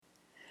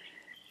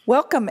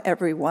Welcome,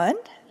 everyone.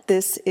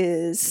 This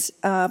is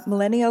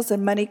Millennials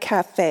and Money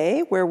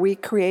Cafe, where we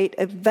create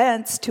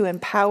events to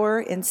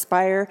empower,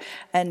 inspire,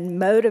 and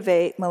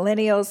motivate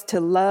millennials to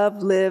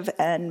love, live,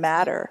 and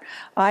matter.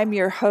 I'm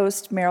your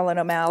host, Marilyn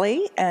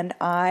O'Malley, and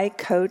I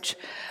coach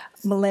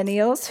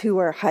millennials who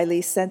are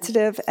highly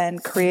sensitive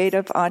and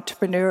creative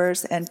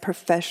entrepreneurs and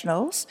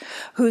professionals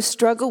who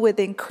struggle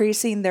with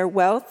increasing their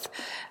wealth,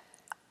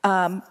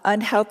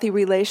 unhealthy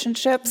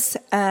relationships,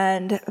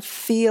 and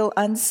feel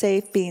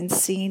unsafe being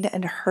seen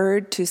and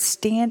heard to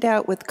stand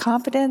out with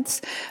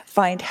confidence,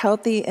 find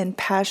healthy and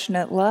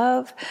passionate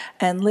love,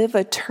 and live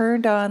a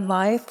turned-on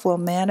life while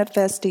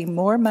manifesting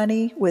more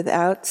money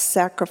without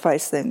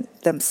sacrificing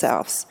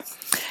themselves.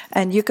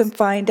 And you can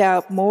find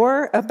out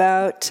more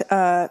about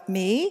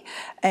me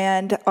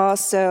and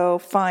also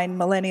find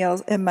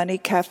Millennials and Money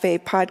Cafe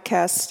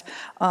podcast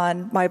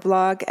on my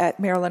blog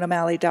at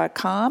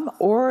marilyno'malley.com,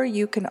 or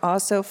you can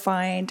also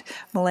find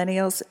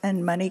Millennials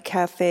and Money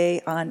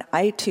Cafe on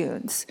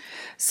iTunes.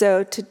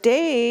 So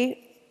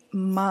today,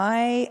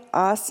 my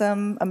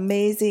awesome,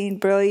 amazing,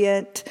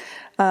 brilliant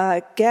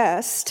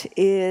guest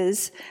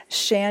is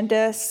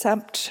Shanda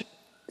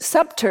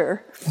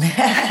Sumpter.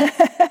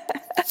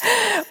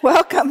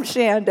 Welcome,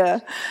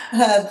 Shanda.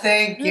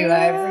 Thank you.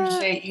 I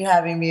appreciate you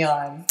having me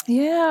on.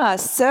 Yeah,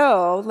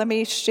 so let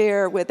me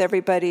share with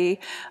everybody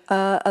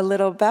a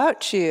little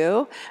about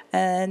you.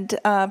 And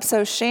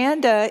so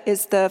Shanda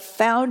is the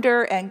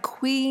founder and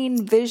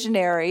queen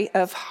visionary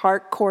of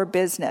Heartcore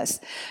Business.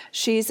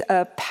 She's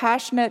a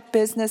passionate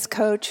business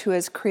coach who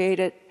has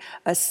created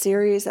a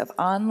series of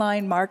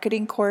online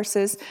marketing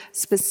courses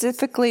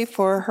specifically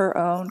for her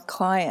own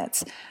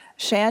clients.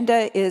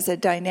 Shanda is a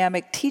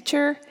dynamic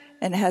teacher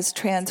and has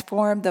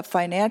transformed the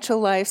financial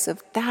lives of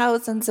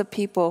thousands of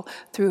people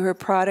through her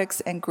products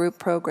and group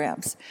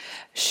programs.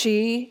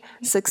 She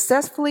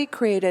successfully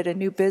created a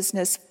new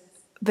business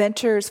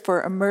ventures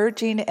for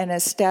emerging and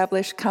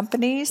established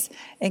companies,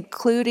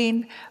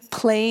 including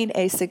playing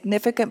a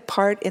significant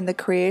part in the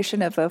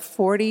creation of a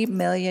 $40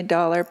 million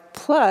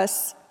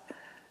plus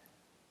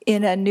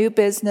in a new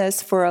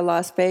business for a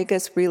Las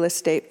Vegas real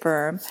estate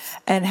firm,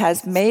 and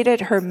has made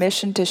it her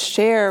mission to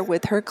share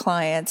with her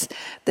clients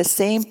the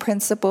same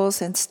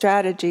principles and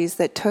strategies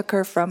that took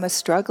her from a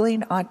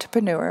struggling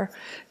entrepreneur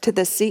to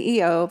the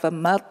CEO of a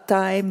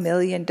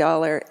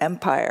multi-million-dollar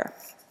empire.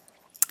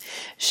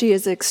 She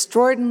is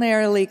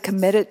extraordinarily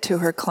committed to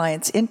her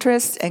clients'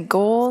 interests and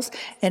goals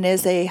and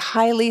is a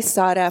highly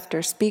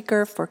sought-after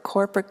speaker for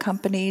corporate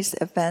companies,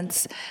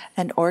 events,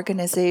 and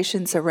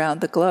organizations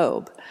around the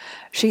globe.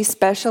 She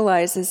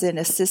specializes in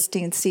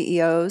assisting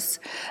CEOs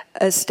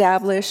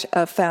establish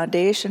a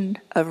foundation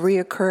of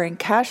reoccurring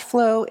cash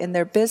flow in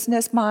their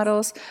business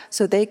models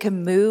so they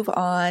can move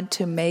on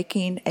to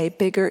making a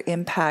bigger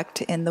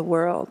impact in the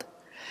world.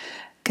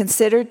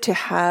 Considered to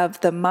have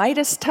the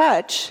Midas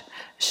touch,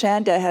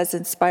 Shanda has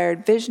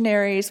inspired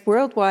visionaries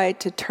worldwide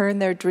to turn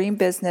their dream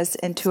business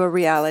into a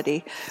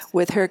reality.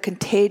 With her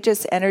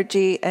contagious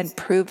energy and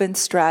proven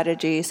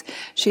strategies,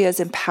 she has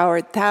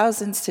empowered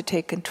thousands to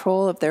take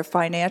control of their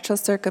financial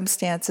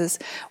circumstances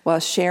while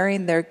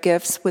sharing their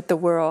gifts with the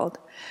world.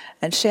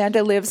 And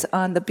Shanda lives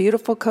on the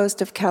beautiful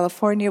coast of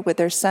California with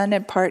her son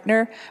and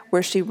partner,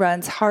 where she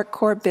runs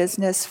Heartcore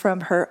Business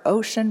from her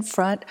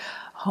oceanfront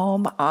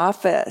home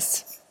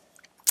office.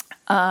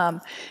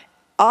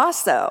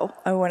 Also,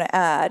 I want to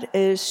add,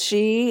 is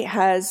she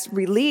has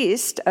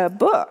released a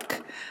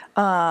book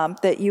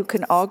that you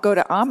can all go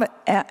to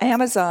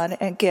Amazon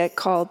and get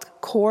called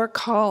Core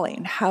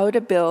Calling, How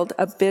to Build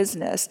a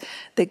Business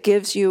That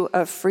Gives You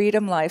a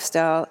Freedom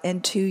Lifestyle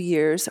in 2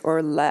 years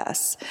or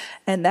less.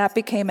 And that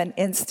became an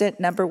instant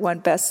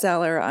 #1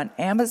 bestseller on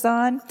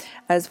Amazon,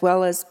 as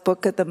well as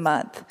Book of the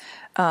Month.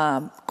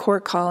 Core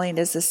Calling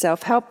is a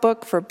self-help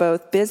book for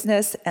both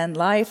business and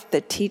life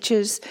that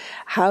teaches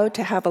how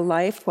to have a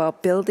life while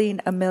building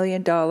 $1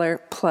 million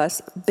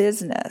plus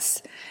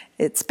business.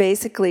 It's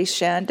basically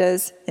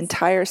Shanda's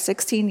entire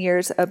 16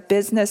 years of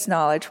business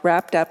knowledge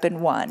wrapped up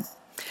in one.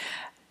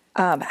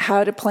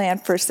 How to plan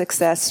for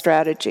success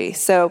strategy.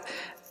 So,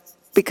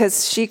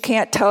 because she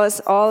can't tell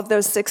us all of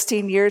those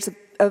 16 years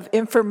of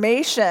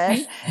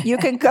information, you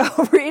can go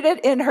read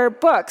it in her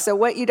book. So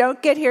what you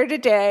don't get here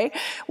today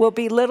will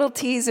be little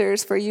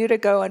teasers for you to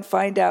go and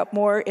find out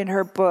more in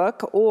her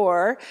book,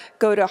 or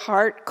go to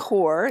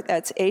Heartcore,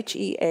 that's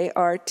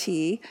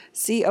HEARTCORE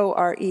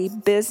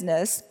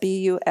business,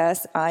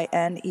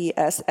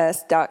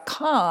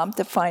 BUSINESS.com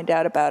to find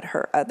out about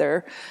her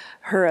other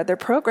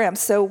programs.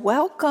 So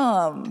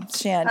welcome,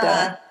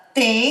 Shanda.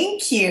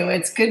 Thank you.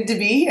 It's good to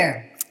be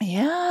here.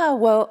 Yeah,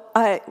 well,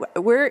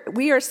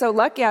 we are so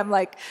lucky. I'm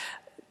like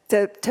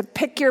to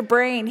pick your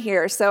brain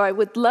here. So I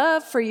would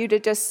love for you to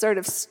just sort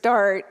of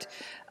start,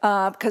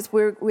 because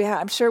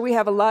I'm sure we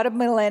have a lot of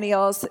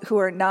millennials who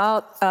are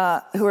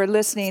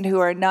listening, who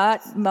are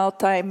not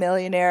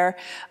multi-millionaire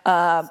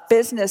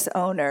business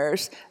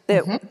owners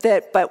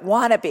but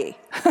want to be.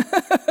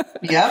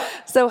 Yep.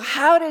 So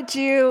how did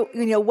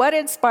what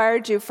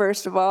inspired you,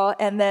 first of all,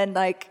 and then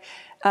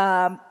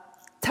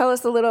Tell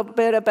us a little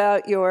bit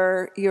about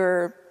your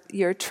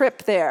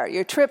trip there,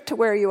 your trip to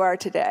where you are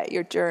today,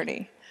 your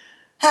journey.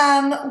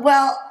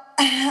 Well,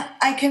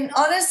 I can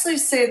honestly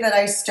say that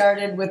I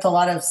started with a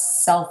lot of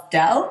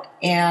self-doubt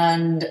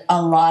and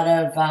a lot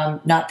of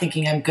not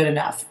thinking I'm good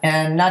enough.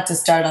 And not to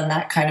start on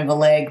that kind of a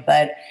leg,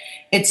 but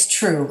it's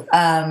true.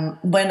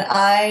 When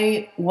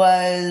I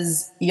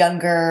was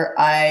younger,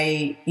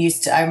 I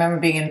remember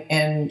being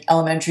in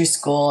elementary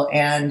school,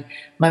 and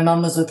my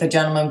mom was with a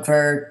gentleman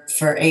for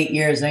 8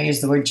 years. And I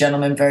use the word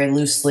gentleman very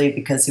loosely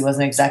because he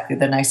wasn't exactly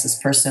the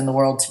nicest person in the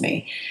world to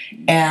me.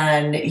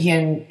 And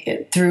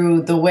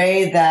through the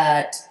way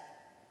that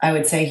I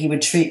would say he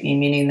would treat me,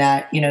 meaning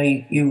that,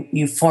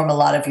 you form a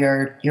lot of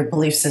your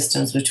belief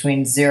systems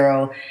between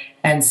 0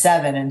 and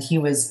 7. And he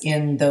was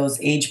in those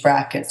age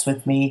brackets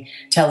with me,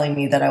 telling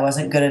me that I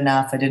wasn't good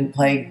enough. I didn't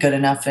play good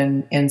enough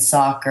in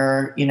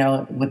soccer,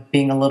 with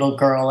being a little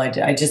girl.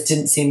 I just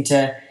didn't seem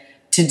to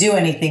do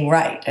anything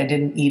right. I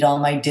didn't eat all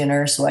my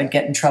dinner, so I'd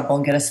get in trouble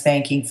and get a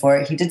spanking for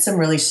it. He did some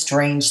really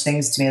strange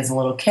things to me as a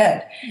little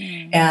kid.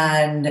 Mm-hmm.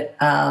 And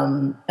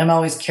I'm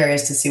always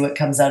curious to see what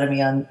comes out of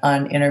me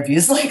on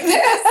interviews like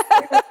this.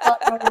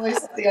 It's not really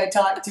something I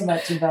talk too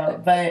much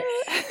about. But,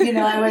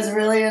 I was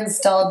really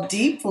installed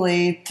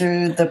deeply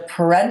through the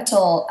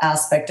parental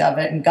aspect of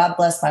it. And God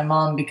bless my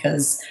mom,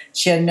 because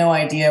she had no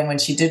idea. And when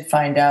she did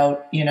find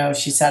out,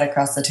 she sat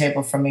across the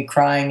table from me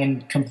crying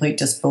in complete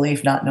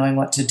disbelief, not knowing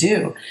what to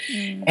do.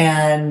 Mm.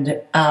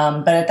 And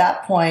but at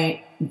that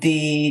point,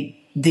 the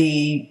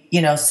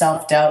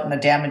self-doubt and the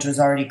damage was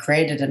already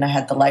created, and I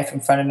had the life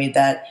in front of me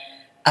that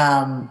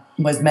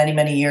was many,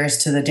 many years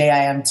to the day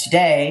I am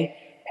today,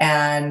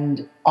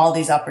 and all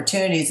these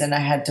opportunities. And I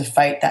had to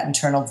fight that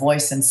internal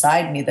voice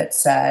inside me that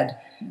said,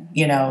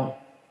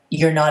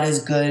 you're not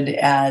as good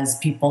as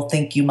people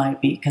think you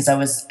might be, because I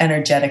was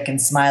energetic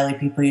and smiley.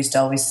 People used to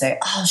always say,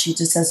 oh, she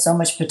just has so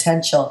much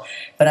potential.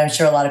 But I'm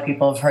sure a lot of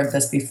people have heard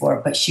this before,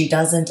 but she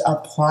doesn't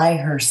apply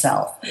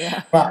herself.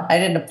 Yeah. Well, I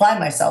didn't apply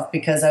myself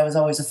because I was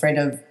always afraid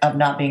of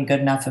not being good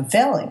enough and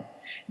failing.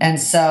 And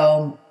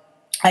so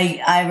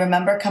I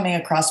remember coming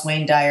across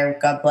Wayne Dyer,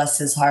 God bless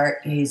his heart.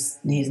 He's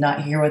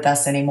not here with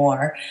us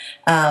anymore.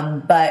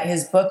 But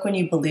his book, When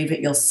You Believe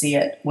It, You'll See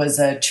It, was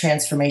a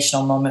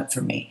transformational moment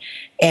for me.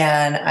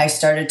 And I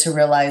started to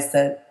realize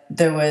that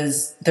there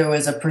was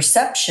a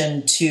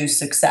perception to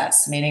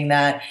success, meaning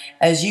that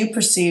as you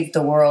perceived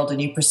the world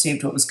and you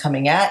perceived what was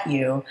coming at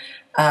you,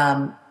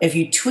 if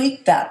you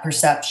tweaked that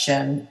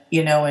perception,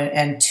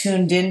 and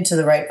tuned into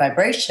the right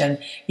vibration,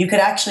 you could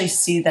actually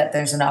see that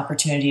there's an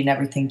opportunity in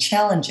everything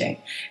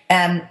challenging.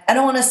 And I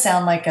don't want to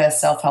sound like a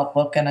self-help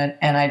book, and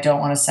I don't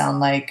want to sound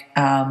like,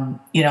 I'm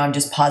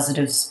just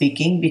positive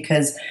speaking,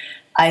 because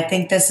I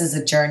think this is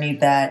a journey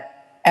that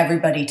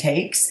everybody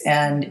takes.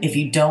 And if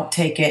you don't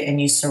take it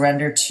and you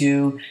surrender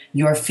to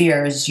your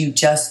fears, you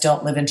just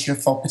don't live into your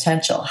full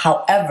potential.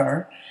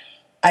 However,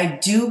 I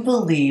do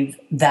believe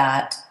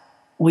that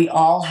we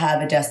all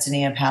have a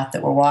destiny and path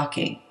that we're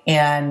walking.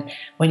 And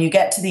when you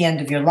get to the end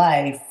of your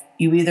life,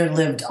 you either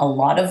lived a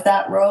lot of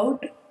that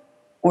road,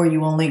 or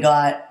you only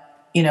got,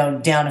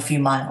 down a few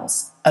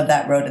miles of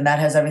that road. And that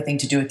has everything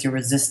to do with your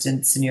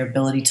resistance and your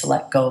ability to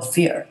let go of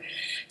fear.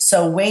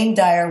 So Wayne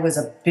Dyer was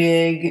a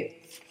big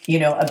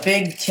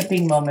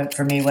tipping moment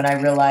for me when I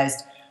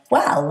realized,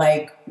 wow,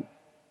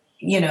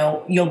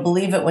 you'll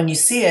believe it when you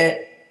see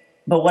it.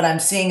 But what I'm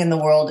seeing in the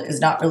world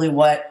is not really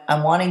what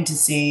I'm wanting to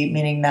see,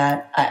 meaning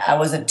that I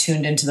wasn't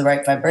tuned into the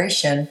right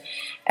vibration.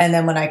 And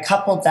then when I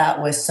coupled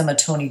that with some of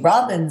Tony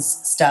Robbins'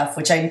 stuff,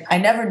 which I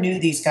never knew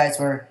these guys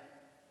were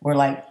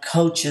like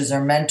coaches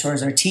or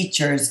mentors or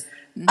teachers.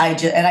 Mm-hmm. I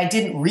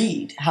didn't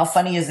read. How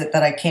funny is it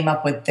that I came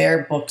up with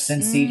their books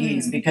and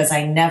CDs because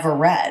I never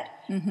read.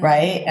 Mm-hmm.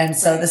 Right. And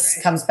so this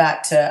comes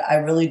back to, I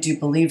really do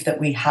believe that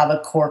we have a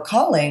core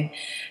calling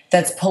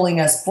that's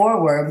pulling us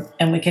forward,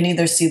 and we can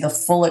either see the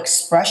full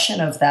expression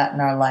of that in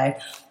our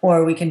life,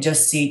 or we can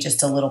just see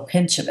just a little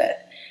pinch of it.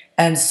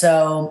 And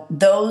so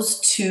those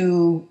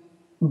two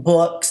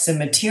books and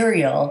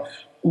material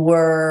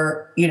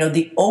were,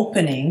 the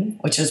opening,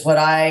 which is what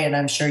and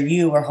I'm sure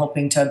you were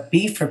hoping to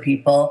be for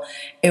people.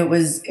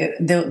 Those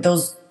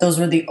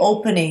were the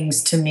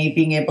openings to me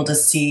being able to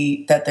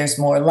see that there's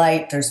more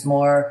light, there's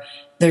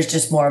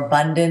just more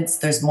abundance,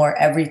 there's more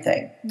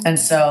everything. Mm-hmm. And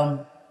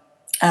so,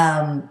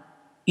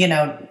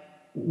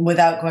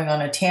 without going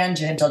on a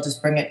tangent, I'll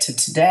just bring it to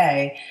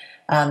today.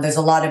 There's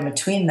a lot in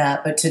between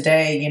that, but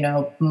today,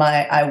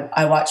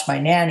 I watch my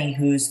nanny,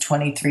 who's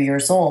 23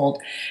 years old,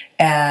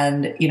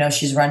 and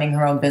she's running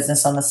her own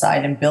business on the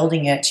side and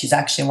building it. She's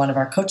actually in one of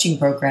our coaching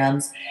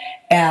programs,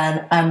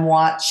 and I'm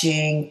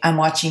watching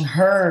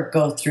her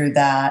go through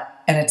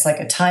that, and it's like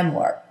a time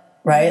warp.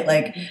 Right?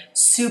 Like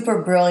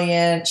super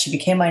brilliant. She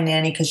became my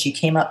nanny because she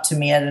came up to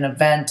me at an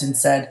event and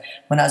said,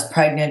 when I was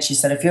pregnant, she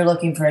said, if you're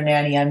looking for a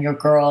nanny, I'm your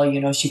girl.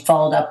 She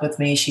followed up with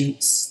me. She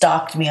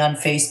stalked me on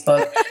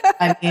Facebook.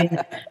 I mean,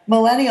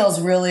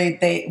 millennials really,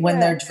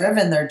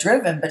 they're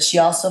driven, but she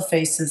also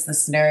faces the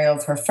scenario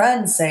of her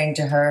friends saying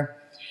to her,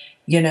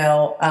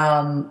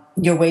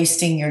 you're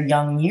wasting your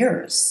young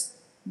years.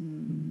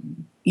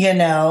 and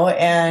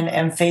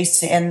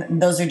face,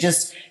 and those are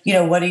just,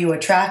 what are you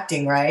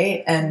attracting,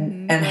 right?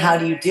 And how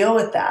do you deal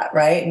with that,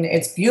 right? And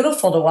it's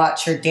beautiful to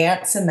watch her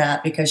dance in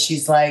that, because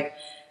she's like,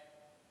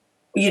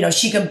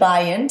 she can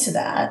buy into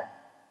that,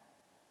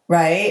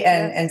 right?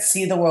 And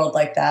see the world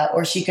like that.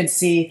 Or she could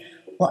see,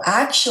 well,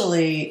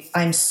 actually,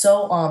 I'm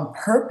so on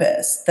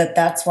purpose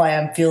that's why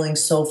I'm feeling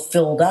so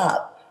filled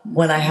up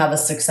when I have a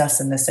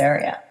success in this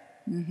area.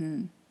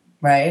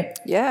 Right?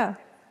 Yeah.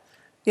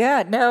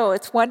 Yeah, no,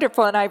 it's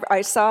wonderful. And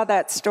I saw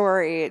that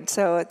story. And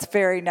so it's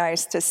very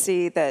nice to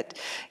see that,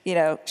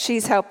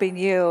 she's helping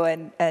you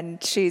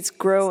and she's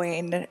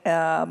growing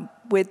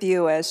with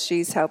you as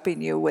she's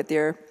helping you with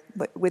your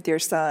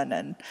son.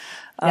 And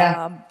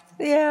yeah.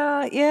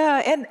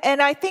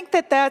 And I think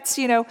that's,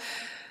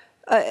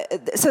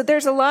 so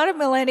there's a lot of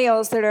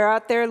millennials that are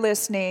out there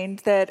listening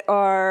that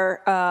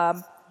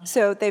are,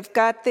 so they've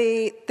got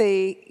the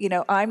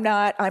I'm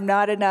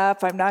not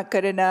enough, I'm not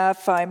good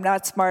enough, I'm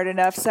not smart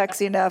enough,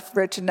 sexy enough,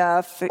 rich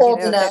enough, old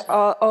enough,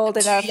 old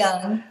enough,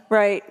 young.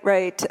 Right.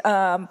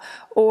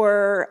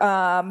 Or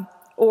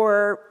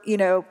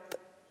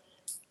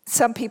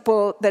some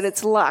people that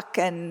it's luck,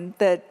 and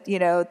that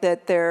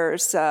that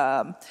there's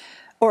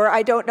or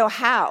I don't know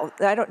how.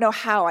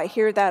 I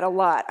hear that a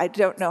lot. I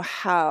don't know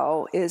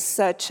how is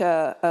such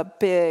a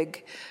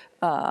big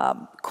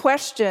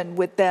question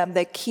with them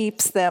that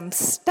keeps them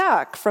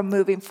stuck from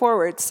moving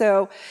forward.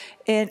 So,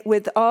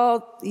 with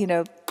all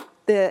the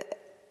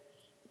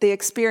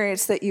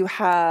experience that you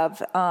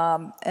have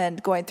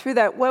and going through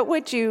that, what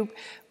would you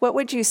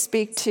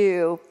speak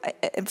to?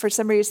 And for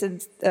some reason,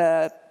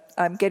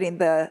 I'm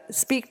getting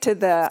speak to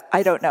the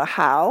I don't know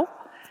how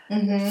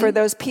for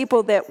those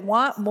people that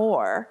want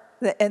more,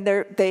 and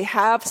they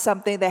have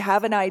something, they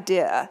have an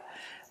idea,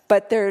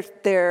 but they're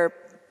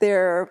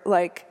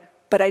like,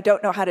 but I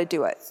don't know how to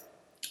do it.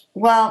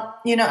 Well,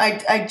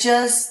 I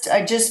just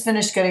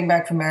finished getting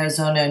back from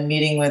Arizona and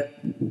meeting with,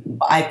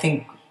 I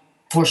think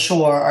for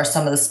sure, are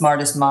some of the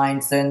smartest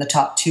minds. They're in the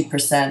top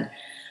 2%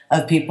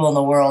 of people in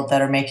the world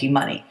that are making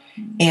money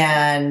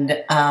and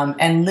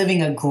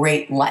living a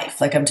great life.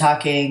 Like, I'm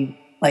talking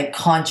like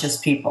conscious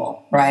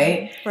people,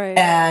 right? Right.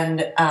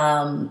 And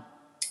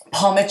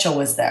Paul Mitchell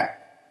was there.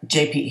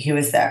 JP, he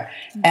was there,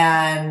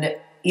 and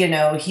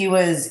he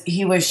was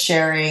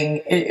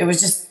sharing. It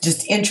was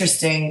just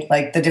interesting,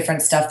 like the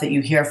different stuff that you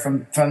hear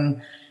from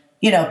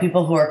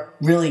people who are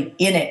really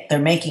in it, they're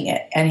making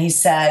it. And he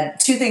said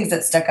two things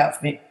that stuck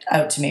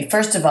out to me.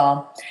 First of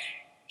all,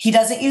 he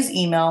doesn't use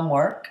email and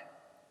work.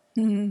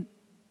 Mm-hmm.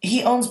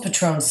 He owns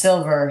Patron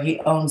Silver.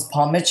 He owns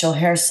Paul Mitchell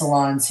hair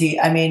salons. He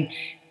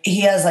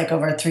has like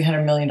over a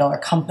 $300 million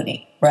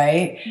company,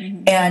 right?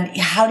 Mm-hmm. And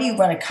how do you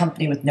run a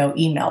company with no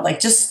email? Like,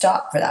 just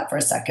stop for that for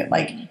a second.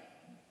 Like,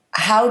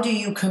 how do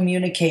you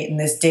communicate in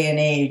this day and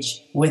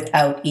age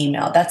without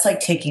email? That's like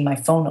taking my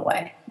phone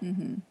away,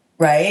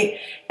 right?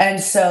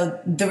 And so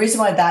the reason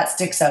why that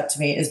sticks out to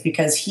me is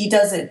because he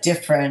does it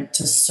different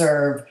to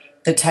serve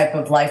the type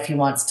of life he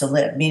wants to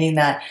live, meaning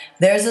that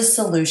there's a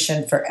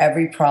solution for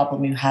every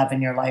problem you have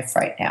in your life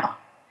right now.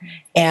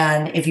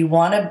 And if you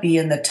want to be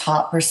in the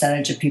top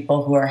percentage of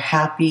people who are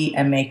happy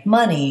and make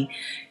money,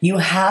 you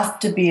have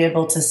to be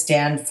able to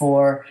stand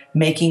for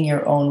making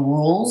your own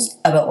rules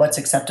about what's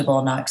acceptable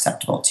and not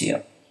acceptable to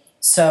you.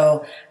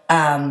 So,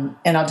 and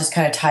I'll just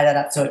kind of tie that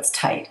up so it's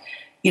tight.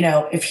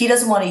 If he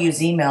doesn't want to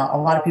use email, a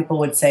lot of people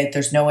would say,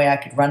 there's no way I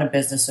could run a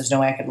business. There's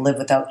no way I could live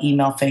without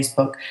email,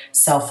 Facebook,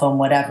 cell phone,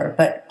 whatever.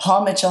 But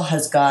Paul Mitchell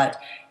has got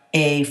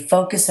a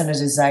focus and a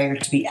desire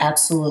to be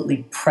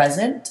absolutely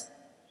present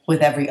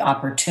with every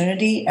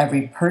opportunity,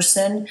 every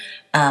person,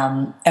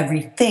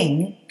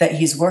 everything that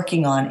he's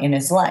working on in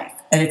his life.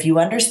 And if you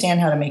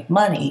understand how to make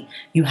money,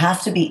 you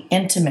have to be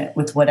intimate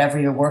with whatever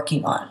you're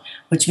working on,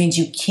 which means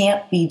you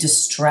can't be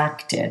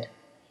distracted.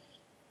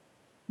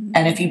 Mm-hmm.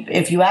 And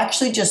if you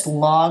actually just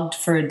logged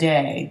for a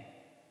day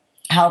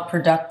how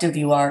productive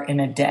you are in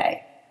a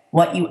day,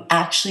 what you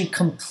actually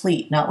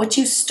complete, not what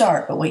you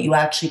start, but what you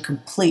actually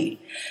complete,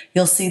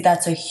 you'll see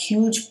that's a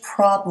huge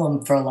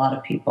problem for a lot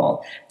of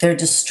people. They're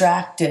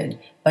distracted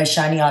by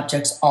shiny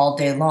objects all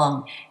day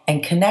long,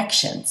 and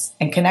connections.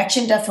 And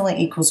connection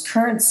definitely equals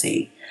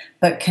currency,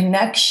 but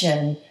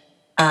connection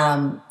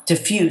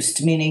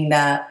diffused, meaning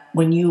that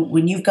when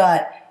you've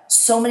got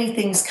so many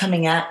things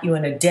coming at you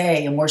in a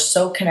day, and we're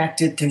so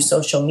connected through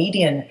social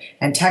media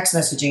and text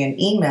messaging and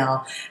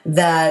email,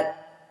 that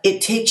it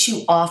takes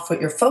you off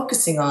what you're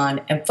focusing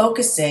on, and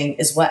focusing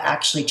is what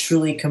actually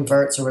truly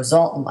converts a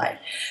result in life.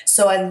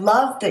 So I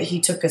love that he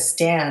took a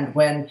stand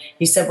when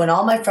he said, when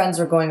all my friends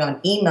were going on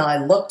email,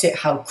 I looked at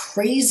how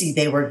crazy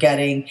they were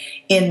getting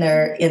in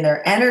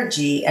their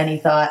energy, and he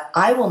thought,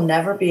 I will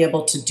never be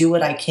able to do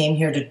what I came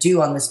here to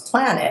do on this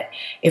planet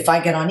if I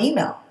get on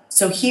email.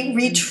 So he didn't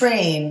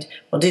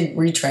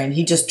retrain,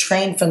 he just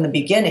trained from the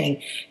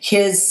beginning.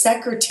 His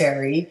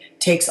secretary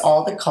takes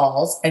all the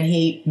calls, and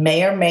he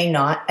may or may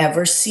not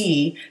ever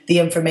see the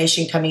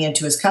information coming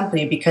into his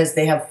company because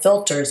they have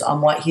filters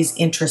on what he's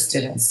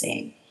interested in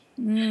seeing.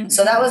 Mm-hmm.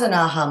 So that was an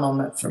aha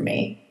moment for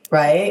me.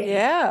 right?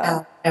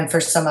 Yeah. And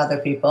for some other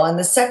people. And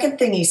the second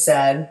thing he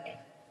said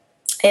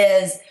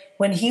is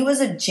when he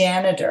was a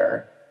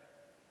janitor,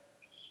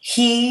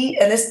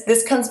 and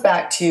this comes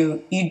back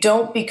to, you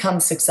don't become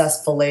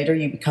successful later,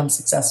 you become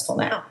successful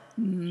now.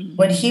 Mm-hmm.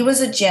 When he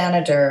was a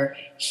janitor,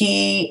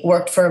 he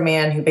worked for a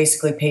man who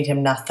basically paid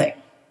him nothing.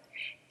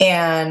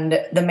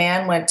 And the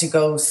man went to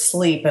go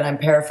sleep, and I'm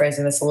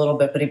paraphrasing this a little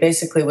bit, but he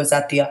basically was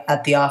at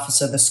the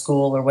office of the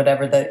school or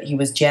whatever that he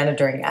was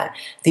janitoring at.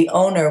 The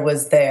owner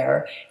was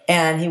there,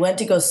 and he went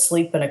to go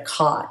sleep in a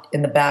cot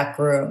in the back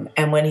room.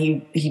 And when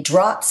he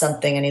dropped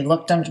something and he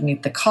looked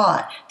underneath the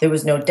cot, there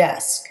was no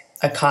desk.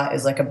 A cot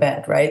is like a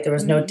bed, right? There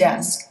was no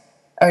desk,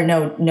 or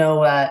no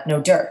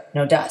dirt,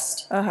 no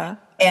dust. Uh-huh.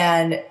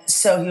 And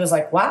so he was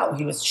like, wow,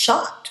 he was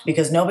shocked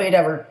because nobody had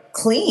ever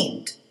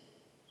cleaned,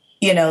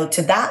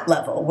 to that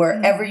level where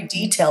every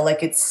detail,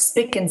 like it's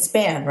spick and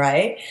span,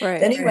 right?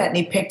 Then he went and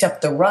he picked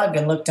up the rug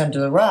and looked under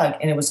the rug,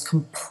 and it was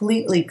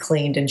completely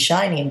cleaned and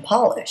shiny and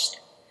polished.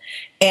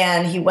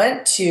 And he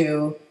went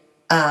to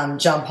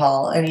John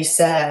Paul and he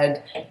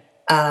said,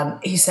 I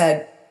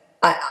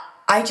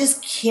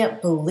just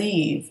can't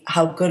believe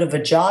how good of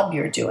a job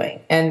you're doing.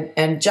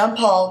 And John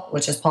Paul,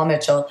 which is Paul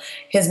Mitchell,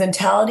 his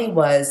mentality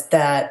was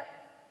that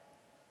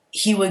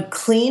he would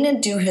clean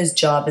and do his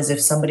job as if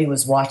somebody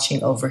was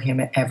watching over him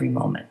at every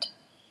moment.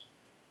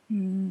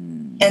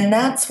 Mm. And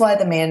that's why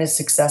the man is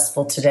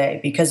successful today,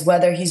 because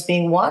whether he's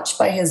being watched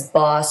by his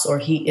boss or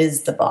he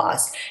is the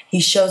boss, he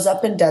shows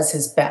up and does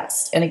his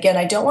best. And again,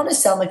 I don't want to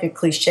sound like a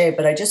cliche,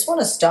 but I just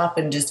want to stop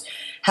and just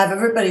have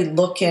everybody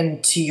look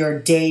into your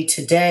day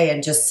to day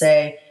and just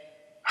say,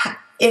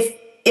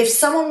 if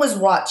someone was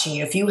watching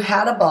you, if you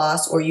had a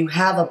boss or you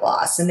have a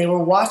boss and they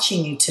were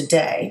watching you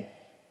today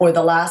or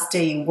the last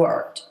day you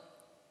worked,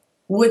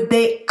 would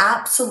they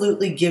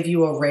absolutely give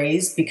you a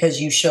raise because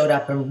you showed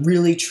up and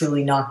really,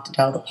 truly knocked it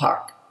out of the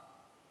park?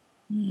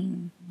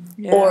 Mm,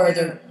 yeah. Or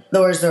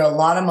is there a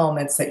lot of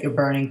moments that you're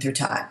burning through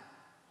time?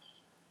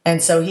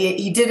 And so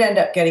he did end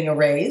up getting a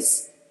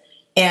raise.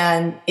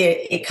 And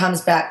it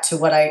comes back to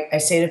what I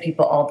say to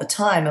people all the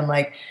time. I'm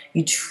like,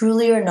 you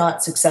truly are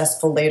not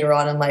successful later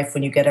on in life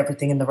when you get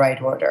everything in the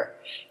right order.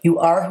 You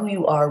are who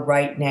you are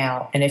right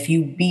now. And if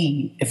you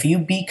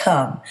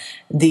become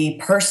the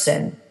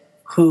person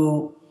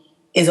who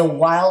is a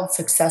wild,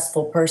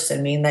 successful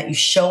person, meaning that you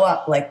show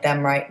up like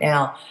them right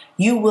now,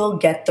 you will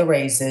get the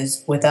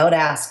raises without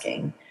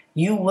asking.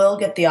 You will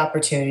get the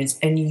opportunities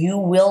and you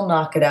will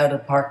knock it out of the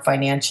park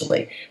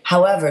financially.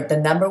 However, the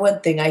number one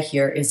thing I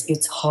hear is,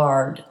 it's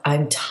hard.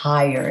 I'm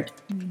tired.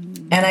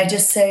 Mm-hmm. And I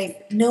just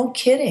say, no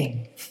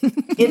kidding.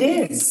 It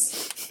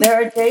is. There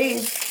are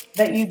days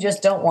that you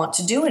just don't want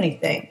to do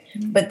anything.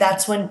 Mm-hmm. But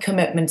that's when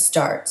commitment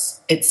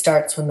starts. It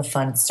starts when the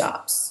fun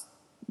stops.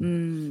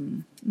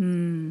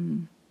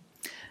 Mm-hmm.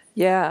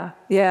 Yeah.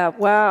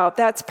 Wow,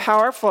 that's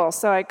powerful.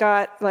 So I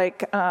got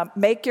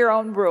make your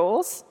own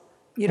rules.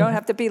 You don't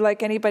have to be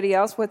like anybody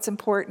else. What's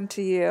important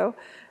to you,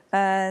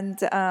 and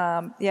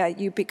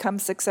you become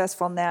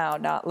successful now,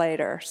 not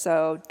later.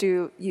 So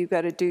you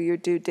got to do your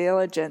due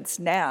diligence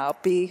now.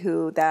 Be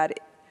who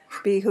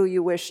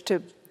you wish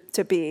to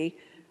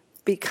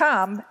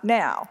become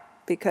now,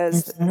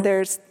 because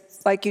there's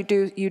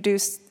you do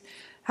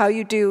how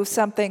you do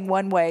something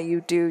one way, you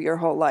do your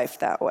whole life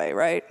that way,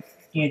 right?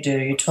 You do.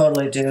 You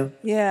totally do.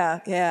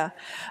 Yeah.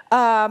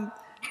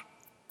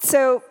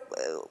 So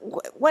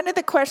one of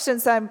the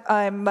questions I'm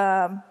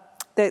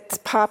that's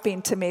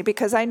popping to me,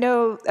 because I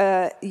know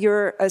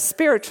you're a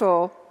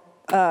spiritual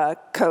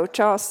coach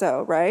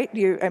also, right?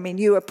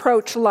 You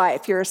approach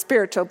life. You're a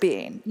spiritual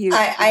being.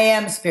 I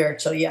am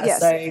spiritual,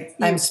 yes.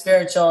 I'm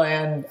spiritual,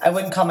 and I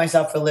wouldn't call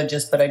myself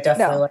religious, but I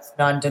definitely like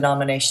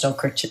non-denominational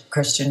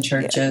Christian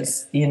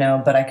churches,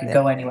 but I could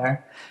go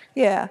anywhere.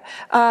 Yeah.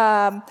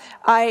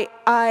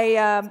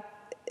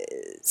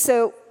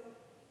 So,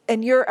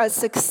 and you're a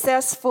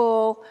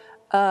successful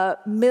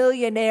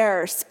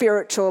millionaire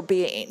spiritual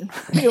being,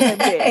 human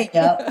being.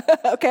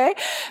 Okay.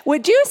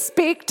 Would you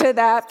speak to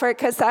that?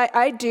 Because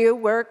I do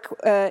work,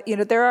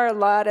 there are a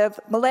lot of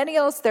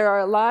millennials, there are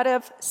a lot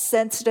of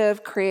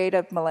sensitive,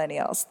 creative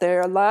millennials. There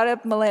are a lot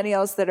of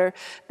millennials that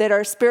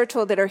are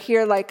spiritual, that are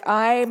here like,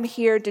 I'm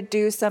here to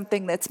do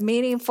something that's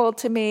meaningful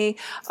to me.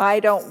 I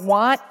don't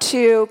want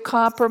to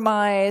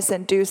compromise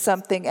and do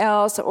something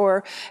else,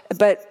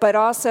 but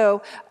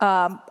also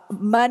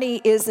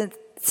money isn't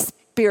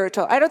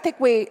spiritual. I don't think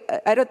a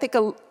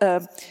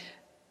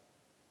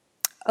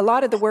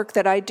lot of the work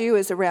that I do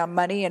is around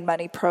money and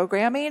money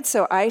programming.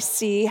 So I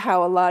see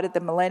how a lot of the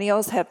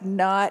millennials have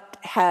not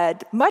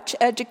had much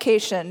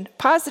education,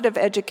 positive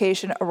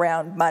education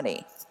around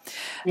money.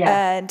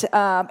 Yeah.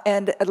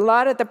 And a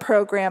lot of the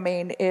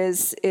programming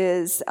is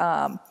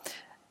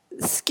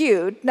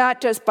skewed,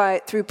 not just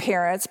through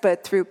parents,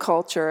 but through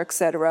culture, et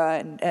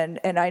cetera.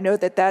 And I know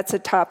that that's a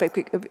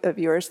topic of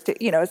yours.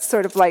 It's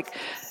sort of like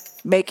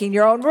making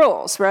your own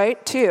rules,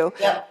 right, too.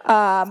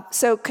 Yep.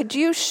 So could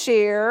you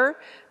share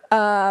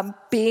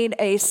being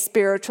a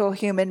spiritual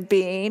human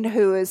being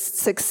who is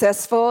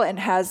successful and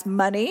has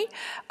money,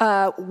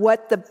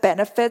 what the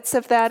benefits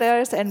of that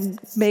is, and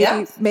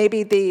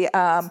maybe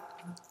the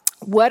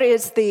what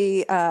is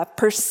the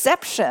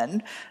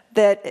perception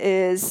that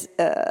is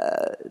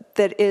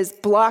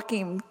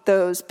blocking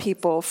those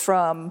people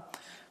from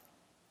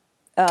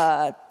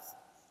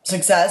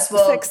success.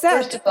 Well,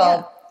 success. First of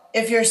all,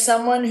 if you're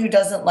someone who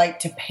doesn't like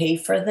to pay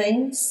for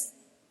things,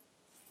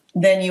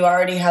 then you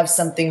already have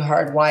something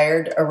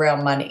hardwired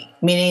around money,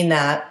 meaning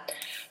that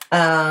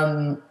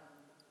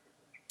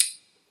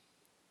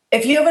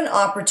if you have an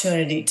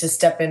opportunity to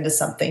step into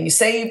something, you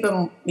say you've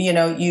been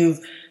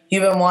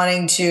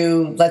wanting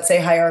to, let's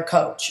say, hire a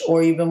coach,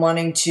 or you've been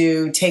wanting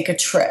to take a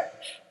trip,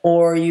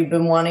 or you've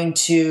been wanting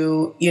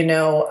to,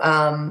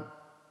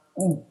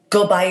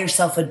 go buy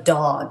yourself a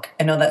dog.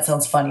 I know that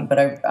sounds funny,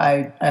 but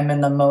I'm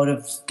in the mode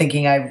of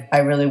thinking I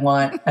really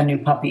want a new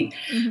puppy,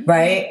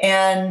 right?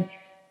 And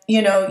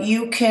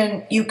you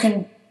can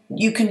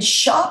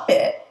shop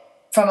it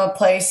from a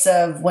place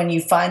of when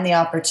you find the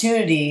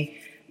opportunity,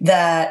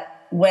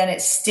 that when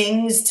it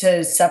stings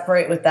to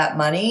separate with that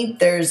money,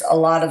 there's a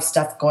lot of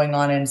stuff going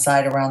on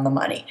inside around the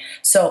money.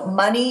 So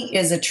money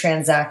is a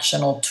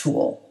transactional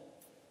tool.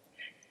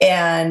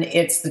 And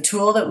it's the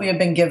tool that we have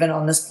been given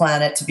on this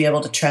planet to be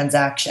able to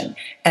transaction.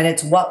 And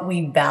it's what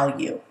we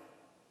value.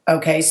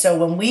 Okay, so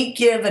when we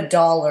give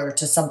 $1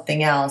 to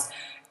something else,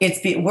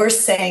 we're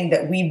saying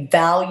that we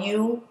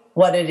value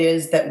what it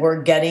is that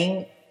we're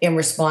getting in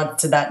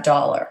response to that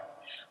dollar.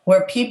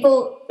 Where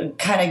people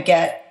kind of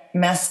get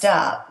messed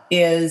up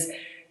is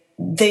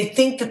they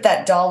think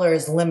that dollar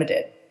is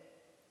limited,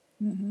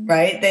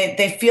 right?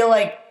 They feel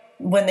like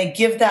when they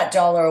give that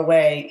dollar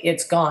away,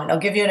 it's gone. I'll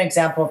give you an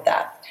example of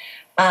that.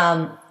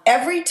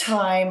 Every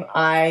time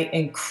I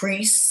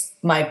increase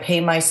my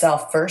pay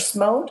myself first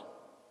mode,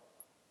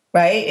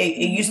 right?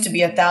 It used to be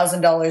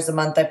 $1,000 a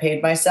month I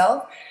paid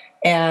myself.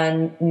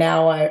 And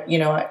now I've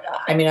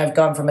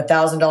gone from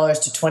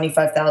 $1,000 to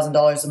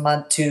 $25,000 a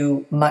month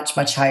to much,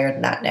 much higher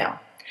than that now.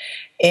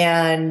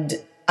 And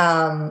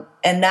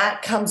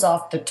that comes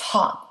off the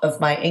top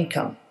of my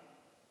income.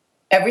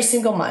 Every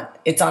single month,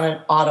 it's on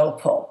an auto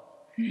pull.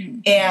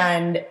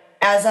 And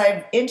as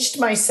I've inched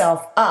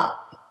myself up,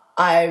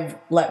 I've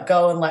let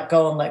go and let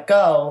go and let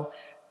go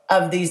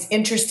of these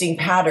interesting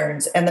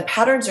patterns. And the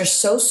patterns are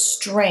so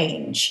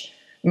strange,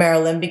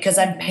 Marilyn, because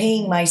I'm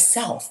paying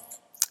myself.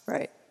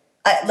 Right.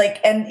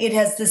 And it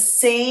has the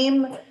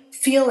same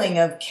feeling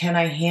of, can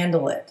I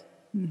handle it?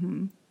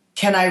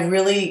 Can I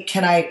really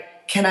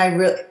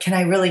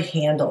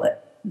handle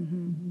it?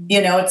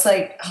 It's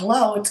like,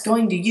 hello, it's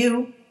going to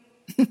you.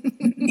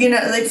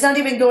 It's not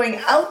even going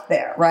out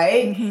there,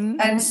 right?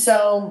 And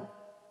so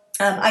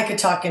I could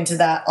talk into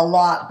that a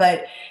lot,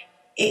 but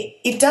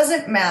it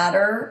doesn't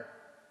matter.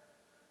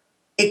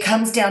 It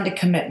comes down to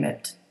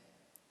commitment.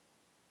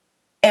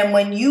 And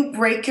when you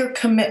break your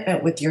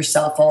commitment with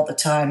yourself all the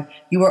time,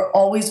 you are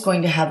always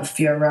going to have a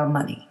fear around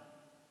money.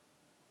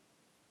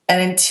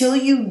 And until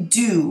you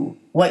do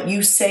what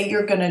you say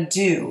you're going to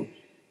do,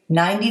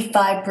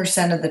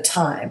 95% of the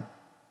time,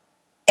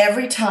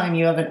 every time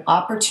you have an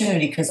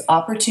opportunity, because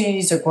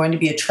opportunities are going to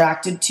be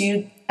attracted to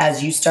you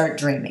as you start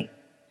dreaming.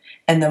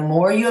 And the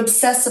more you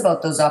obsess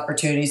about those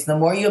opportunities, the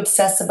more you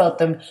obsess about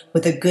them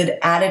with a good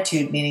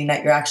attitude, meaning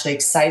that you're actually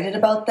excited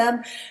about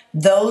them,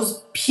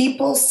 those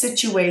people,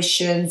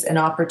 situations, and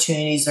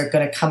opportunities are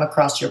going to come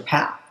across your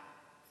path.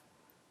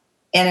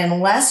 And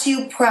unless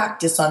you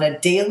practice on a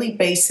daily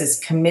basis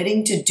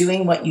committing to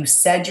doing what you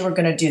said you were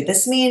going to do,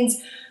 this means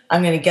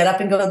I'm going to get up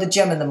and go to the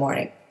gym in the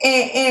morning.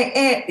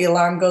 The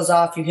alarm goes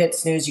off, you hit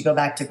snooze, you go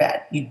back to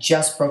bed. You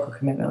just broke a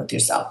commitment with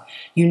yourself.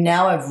 You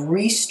now have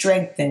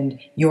re-strengthened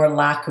your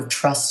lack of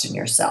trust in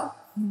yourself.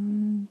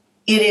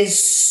 It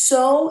is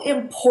so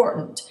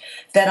important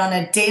that on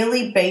a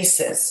daily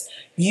basis,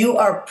 you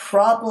are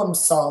problem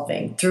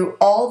solving through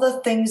all the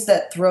things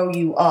that throw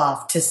you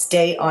off to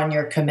stay on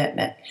your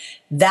commitment.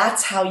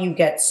 That's how you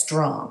get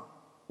strong.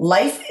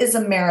 Life is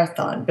a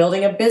marathon.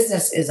 Building a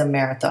business is a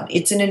marathon.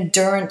 It's an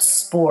endurance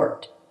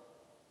sport.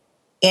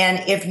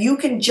 And if you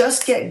can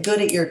just get good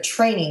at your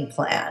training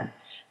plan,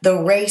 the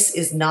race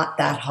is not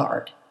that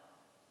hard.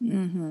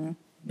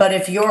 But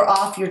if you're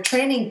off your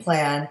training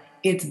plan,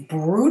 it's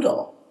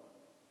brutal.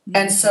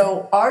 And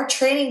so our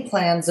training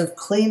plans of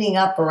cleaning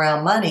up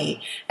around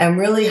money and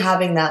really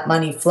having that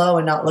money flow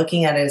and not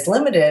looking at it as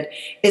limited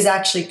is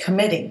actually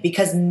committing,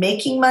 because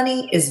making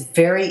money is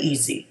very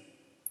easy.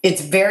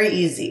 It's very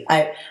easy.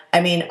 I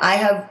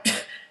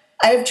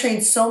have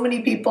trained so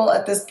many people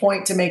at this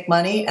point to make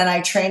money, and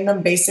I train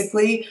them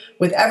basically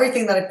with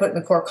everything that I put in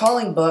the Core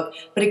Calling book,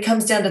 but it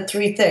comes down to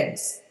 3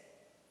 things.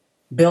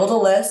 Build a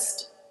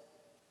list,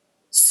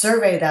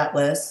 survey that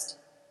list,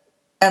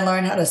 and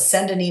learn how to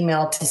send an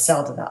email to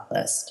sell to that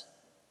list.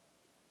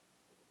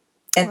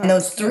 And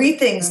those 3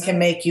 things can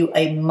make you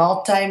a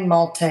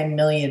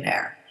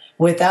multi-millionaire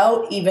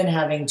without even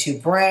having to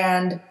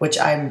brand, which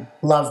I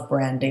love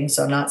branding,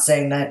 so I'm not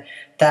saying that,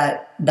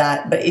 but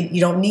you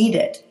don't need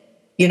it.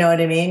 You know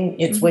what I mean?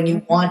 It's when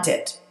you want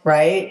it,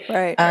 right?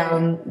 Right.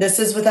 This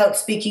is without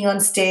speaking on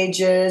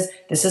stages.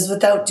 This is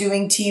without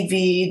doing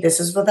TV. This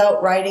is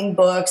without writing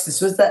books. This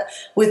was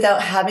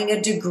without having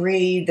a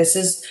degree. This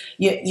is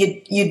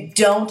you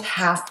don't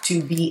have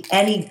to be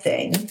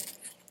anything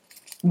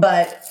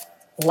but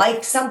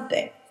like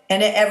something.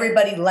 And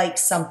everybody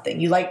likes something.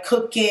 You like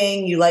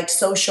cooking, you like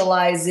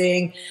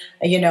socializing.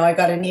 You know, I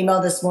got an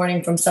email this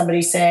morning from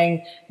somebody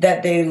saying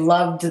that they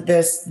loved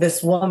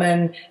this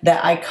woman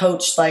that I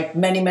coached like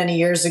many, many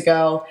years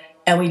ago.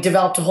 And we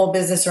developed a whole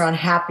business around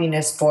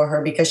happiness for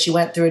her because she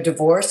went through a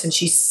divorce and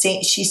she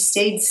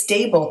stayed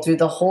stable through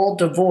the whole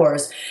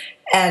divorce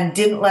and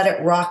didn't let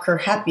it rock her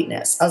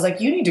happiness. I was like,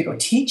 you need to go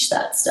teach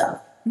that stuff.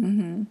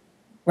 Mm-hmm.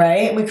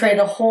 Right? And we created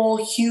a whole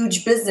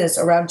huge business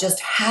around just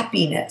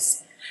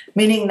happiness.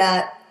 Meaning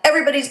that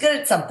everybody's good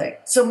at something.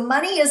 So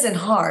money isn't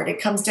hard.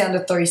 It comes down to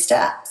 3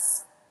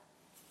 steps,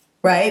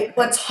 right?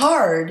 What's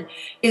hard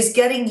is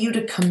getting you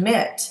to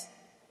commit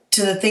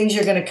to the things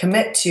you're going to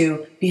commit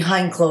to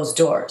behind closed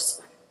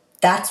doors.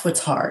 That's what's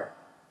hard.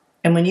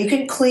 And when you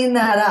can clean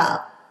that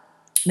up,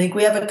 I think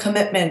we have a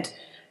commitment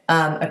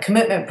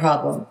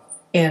problem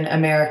in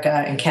America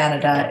and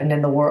Canada and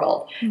in the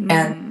world. Mm-hmm.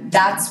 And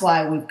that's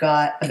why we've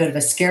got a bit of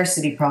a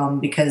scarcity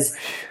problem, because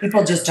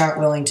people just aren't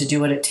willing to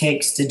do what it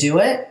takes to do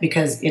it,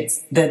 because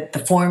it's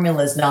the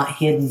formula is not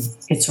hidden.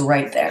 It's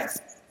right there.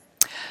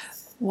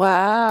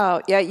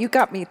 Wow. Yeah, you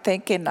got me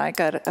thinking. I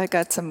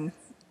got some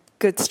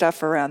good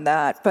stuff around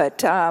that.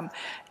 But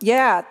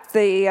yeah,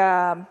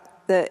 the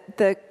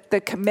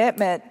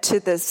commitment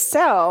to the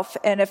self,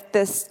 and if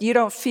you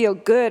don't feel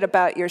good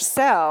about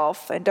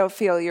yourself and don't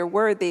feel you're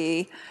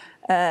worthy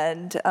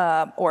and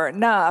or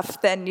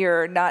enough, then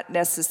you're not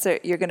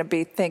necessarily, you're going to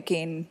be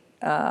thinking,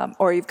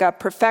 or you've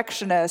got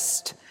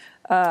perfectionist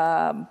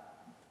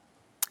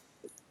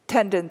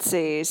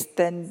tendencies,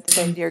 then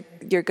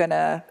you're going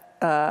to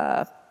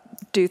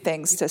do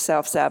things to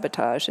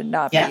self-sabotage and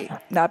not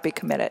be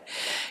committed.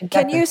 Exactly.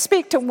 Can you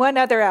speak to one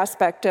other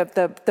aspect of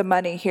the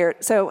money here?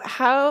 So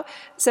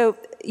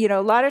you know,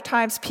 a lot of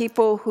times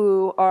people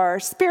who are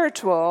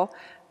spiritual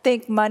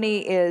think money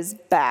is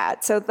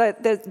bad. So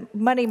the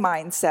money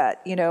mindset,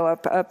 you know,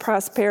 a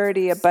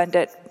prosperity,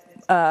 abundant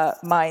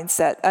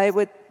mindset. I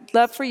would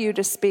love for you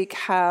to speak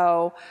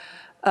how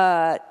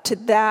to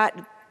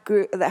that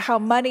group, how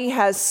money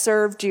has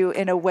served you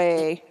in a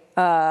way,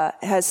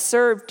 has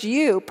served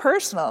you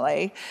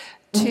personally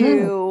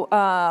to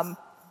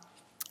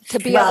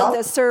be able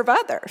to serve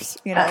others,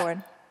 you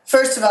know.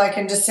 First of all, I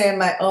can just say in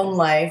my own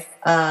life,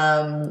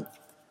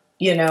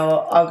 you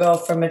know, I'll go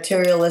from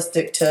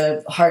materialistic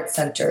to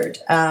heart-centered.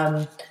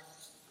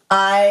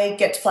 I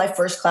get to fly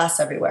first class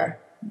everywhere.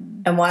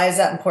 And why is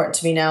that important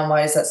to me now, and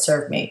why does that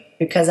serve me?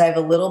 Because I have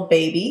a little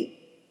baby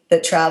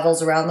that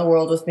travels around the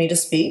world with me to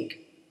speak.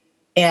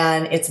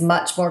 And it's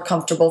much more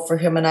comfortable for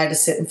him and I to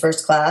sit in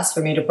first class,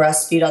 for me to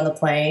breastfeed on the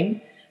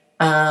plane,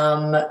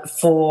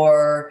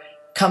 for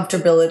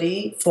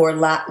comfortability, for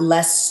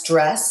less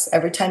stress.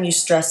 Every time you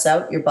stress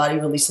out, your body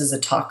releases a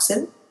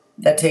toxin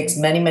that takes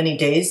many, many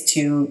days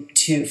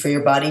for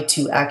your body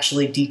to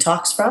actually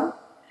detox from.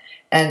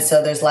 And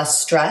so there's less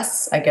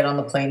stress. I get on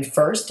the plane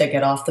first. I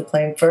get off the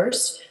plane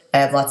first. I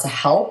have lots of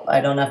help. I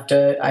don't have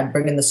to, I'm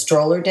bringing the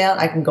stroller down.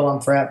 I can go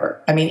on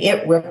forever. I mean,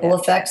 it ripple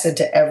effects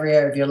into every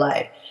area of your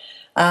life.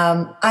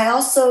 I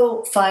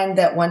also find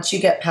that once you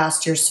get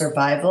past your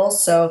survival,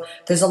 so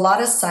there's a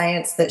lot of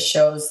science that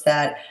shows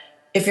that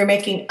if you're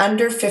making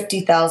under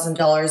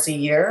 $50,000 a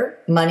year,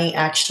 money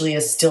actually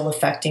is still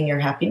affecting your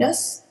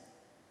happiness.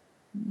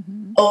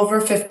 Mm-hmm.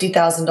 Over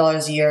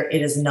 $50,000 a year,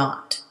 it is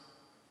not.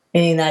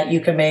 Meaning that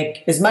you can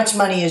make as much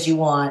money as you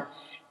want.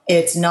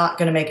 It's not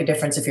going to make a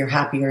difference if you're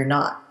happy or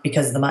not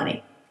because of the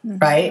money,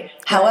 right?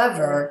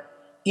 However,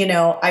 you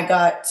know,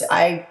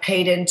 I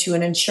paid into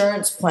an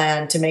insurance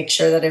plan to make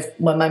sure that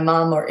when my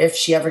mom or if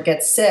she ever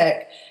gets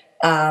sick,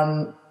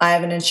 I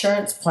have an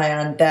insurance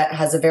plan that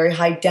has a very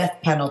high death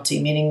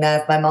penalty, meaning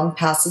that if my mom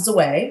passes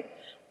away,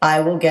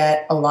 I will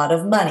get a lot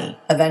of money.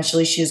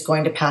 Eventually, she is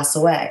going to pass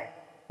away,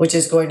 which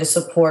is going to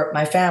support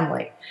my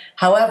family.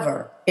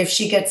 However, if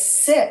she gets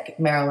sick,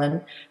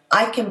 Marilyn,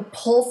 I can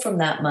pull from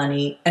that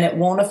money and it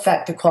won't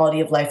affect the quality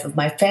of life of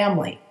my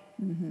family.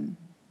 Mm-hmm.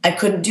 I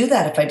couldn't do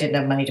that if I didn't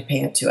have money to pay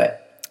into it.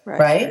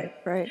 Right.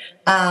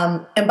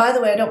 And by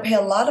the way, I don't pay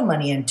a lot of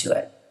money into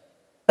it,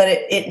 but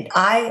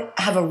I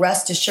have a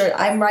rest assured.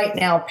 I'm right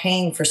now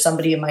paying for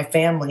somebody in my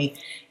family,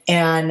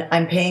 and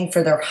I'm paying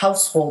for their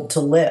household to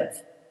live,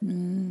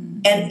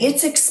 and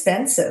it's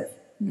expensive.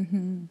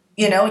 Mm-hmm.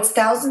 You know, it's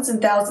thousands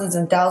and thousands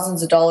and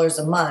thousands of dollars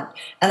a month,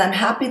 and I'm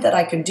happy that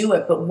I can do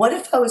it. But what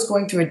if I was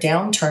going through a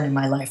downturn in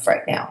my life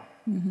right now?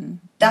 Mm-hmm.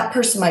 That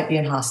person might be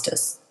in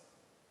hospice,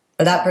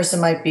 or that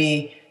person might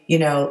be, you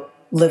know,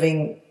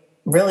 living.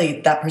 Really,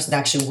 that person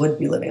actually would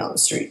be living on the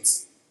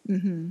streets.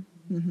 Mm-hmm.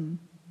 Mm-hmm.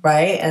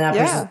 Right? And that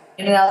person's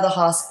in and out of the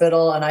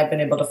hospital, and I've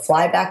been able to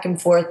fly back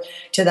and forth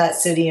to that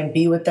city and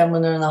be with them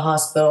when they're in the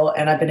hospital,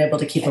 and I've been able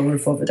to keep a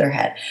roof over their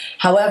head.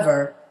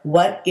 However,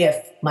 what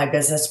if my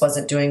business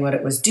wasn't doing what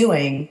it was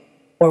doing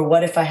Or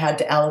what if I had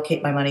to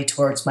allocate my money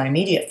towards my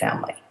immediate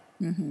family?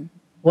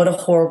 What a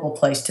horrible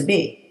place to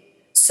be.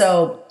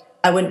 So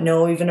I wouldn't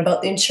know even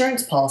about the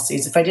insurance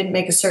policies. If I didn't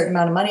make a certain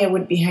amount of money, I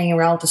wouldn't be hanging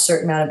around with a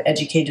certain amount of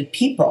educated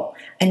people.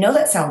 I know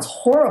that sounds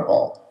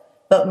horrible,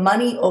 but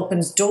money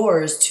opens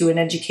doors to an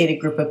educated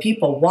group of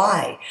people.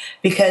 Why?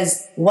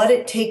 Because what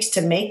it takes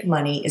to make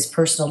money is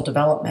personal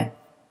development.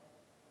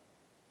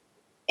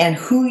 And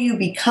who you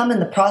become in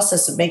the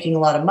process of making a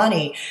lot of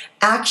money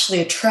actually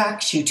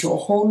attracts you to a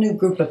whole new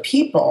group of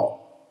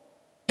people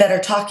that are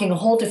talking a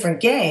whole different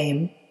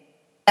game,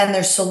 and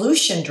they're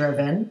solution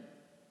driven.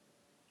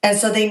 And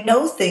so they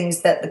know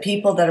things that the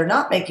people that are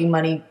not making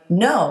money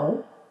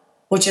know,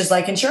 which is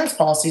like insurance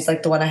policies,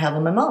 like the one I have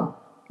on my mom.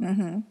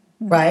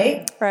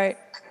 Right? Right.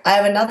 I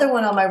have another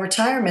one on my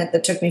retirement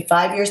that took me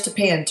 5 years to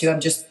pay into. I'm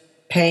just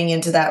paying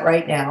into that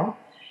right now.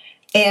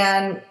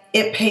 And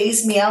it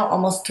pays me out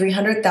almost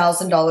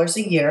 $300,000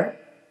 a year,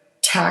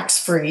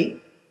 tax-free,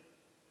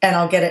 and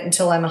I'll get it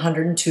until I'm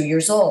 102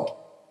 years old.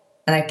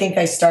 And I think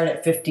I start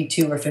at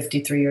 52 or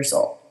 53 years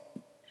old.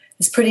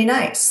 It's pretty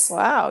nice.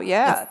 Wow,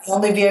 yeah. It's the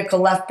only vehicle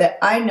left that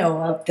I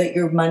know of that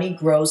your money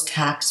grows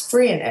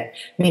tax-free in it.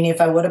 Meaning if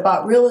I would have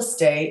bought real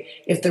estate,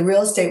 if the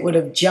real estate would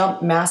have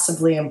jumped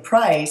massively in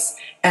price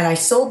and I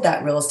sold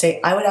that real estate,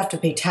 I would have to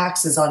pay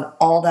taxes on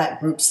all that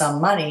group sum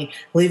money,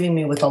 leaving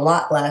me with a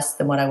lot less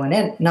than what I went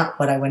in. Not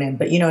what I went in,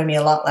 but you know what I mean,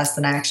 a lot less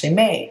than I actually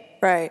made.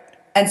 Right.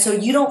 And so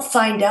you don't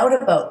find out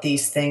about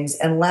these things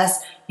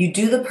unless you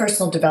do the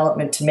personal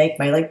development to make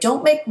money. Like,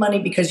 don't make money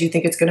because you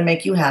think it's going to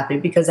make you happy,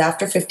 because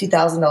after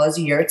 $50,000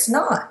 a year, it's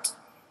not.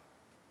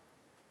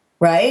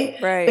 Right?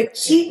 Right. But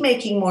keep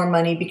making more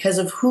money because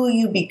of who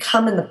you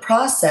become in the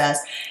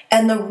process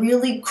and the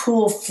really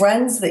cool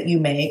friends that you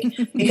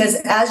make. Because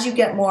as you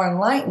get more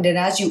enlightened and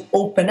as you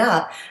open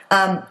up,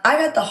 I've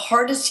had the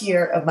hardest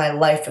year of my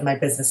life in my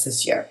business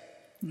this year.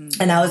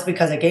 And that was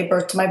because I gave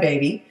birth to my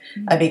baby.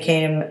 I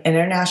became an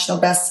international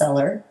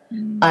bestseller.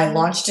 I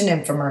launched an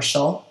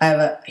infomercial. I have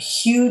a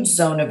huge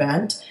zone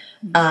event.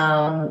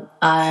 I've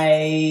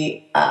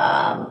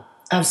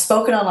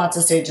spoken on lots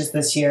of stages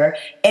this year,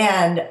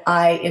 and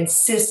I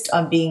insist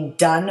on being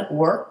done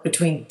work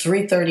between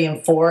 3:30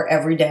 and 4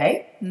 every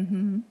day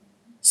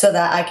so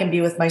that I can be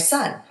with my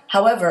son.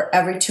 However,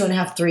 every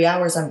 2.5, 3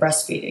 hours, I'm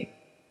breastfeeding,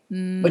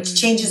 which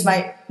changes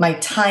my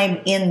time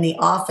in the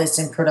office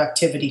and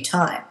productivity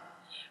time.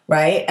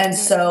 Right. And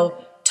so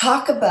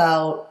talk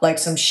about like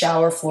some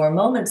shower floor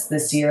moments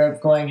this year of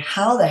going,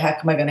 how the heck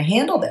am I going to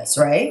handle this?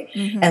 Right.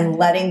 And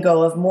letting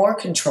go of more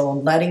control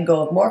and letting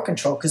go of more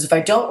control. Because if I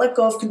don't let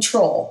go of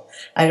control,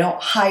 I don't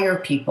hire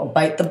people,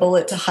 bite the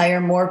bullet to hire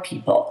more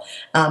people,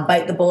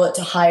 bite the bullet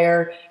to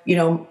hire,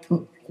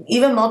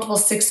 even multiple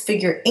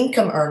 6-figure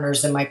income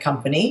earners in my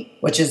company,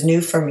 which is new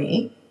for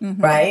me.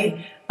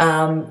 Right.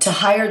 To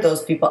hire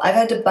those people. I've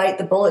had to bite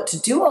the bullet to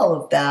do all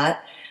of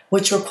that,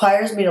 which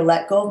requires me to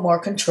let go of more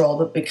control.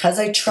 But because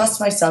I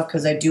trust myself,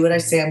 because I do what I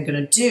say I'm going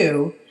to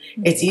do,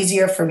 it's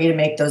easier for me to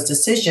make those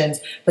decisions.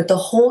 But the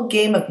whole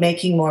game of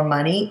making more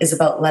money is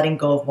about letting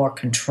go of more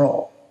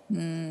control.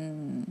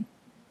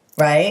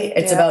 Right?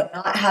 It's about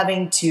not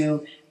having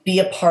to be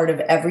a part of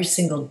every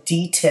single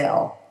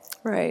detail.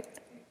 Right.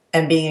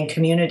 And being in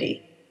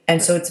community.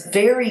 And so it's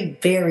very,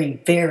 very,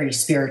 very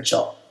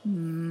spiritual.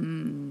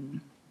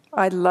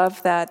 I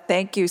love that.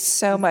 Thank you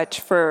so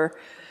much for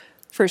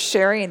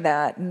sharing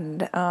that,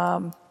 and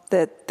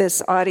that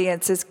this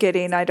audience is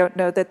getting. I don't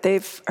know that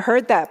they've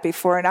heard that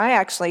before, and I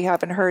actually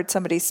haven't heard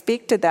somebody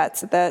speak to that.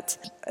 So that's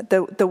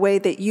the way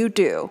that you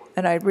do,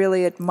 and I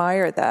really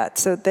admire that.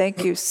 So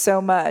thank you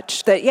so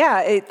much.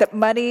 That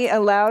money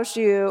allows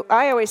you.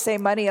 I always say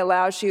money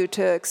allows you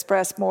to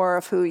express more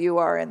of who you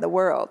are in the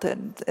world,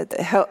 and it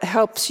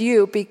helps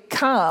you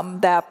become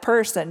that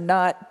person,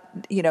 not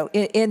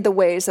in the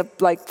ways of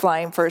like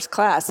flying first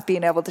class,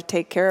 being able to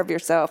take care of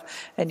yourself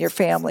and your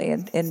family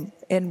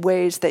in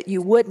ways that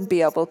you wouldn't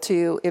be able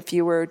to if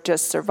you were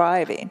just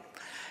surviving.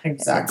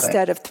 Exactly.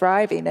 Instead of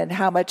thriving, and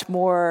how much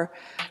more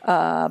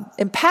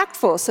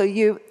impactful. So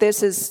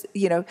this is,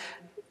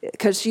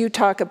 because you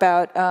talk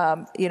about,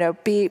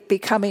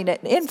 becoming an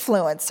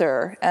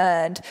influencer,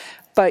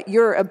 but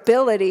your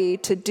ability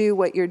to do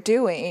what you're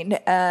doing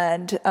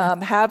and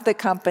have the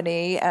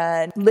company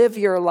and live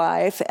your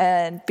life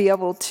and be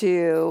able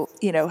to,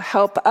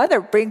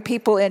 bring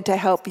people in to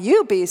help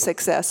you be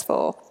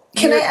successful.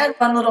 Can I add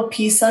one little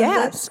piece on this?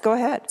 Yes, go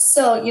ahead.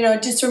 So,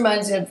 it just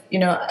reminds me of,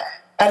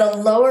 at a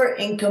lower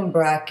income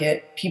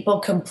bracket, people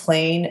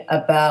complain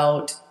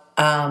about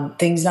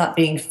things not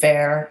being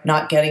fair,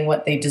 not getting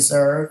what they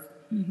deserve,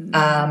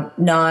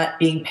 not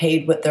being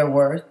paid what they're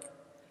worth.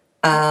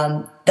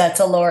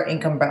 That's a lower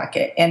income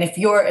bracket. And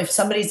if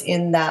somebody's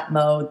in that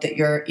mode that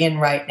you're in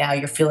right now,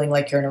 you're feeling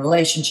like you're in a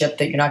relationship,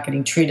 that you're not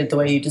getting treated the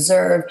way you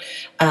deserve,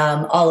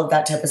 all of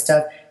that type of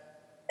stuff,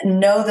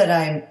 know that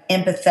I'm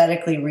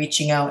empathetically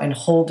reaching out and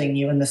holding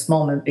you in this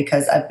moment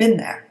because I've been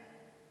there.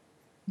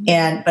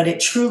 But it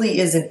truly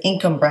is an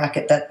income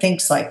bracket that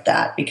thinks like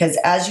that, because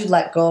as you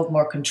let go of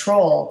more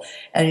control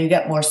and you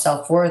get more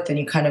self-worth and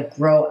you kind of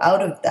grow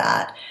out of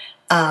that,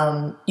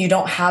 you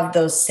don't have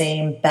those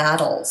same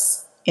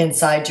battles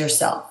inside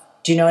yourself.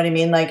 Do you know what I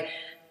mean? Like,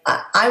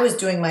 I was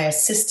doing my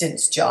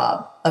assistant's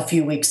job a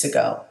few weeks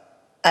ago.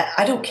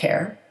 I don't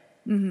care.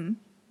 Mm-hmm.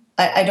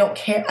 I don't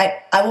care.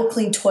 I will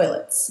clean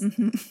toilets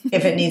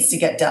if it needs to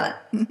get done.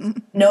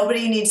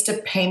 Nobody needs to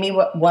pay me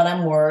what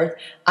I'm worth.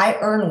 I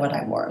earn what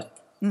I'm worth.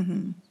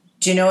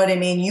 Do you know what I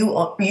mean? You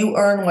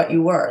earn what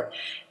you're worth.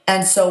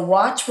 And so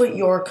watch what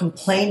you're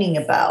complaining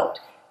about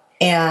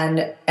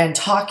and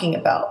talking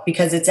about,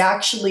 because it's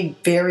actually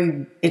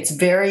very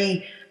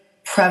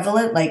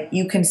prevalent. Like,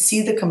 you can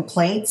see the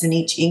complaints in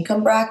each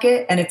income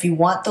bracket. And if you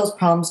want those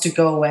problems to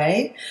go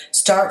away,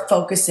 start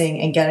focusing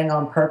and getting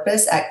on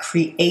purpose at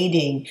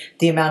creating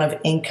the amount of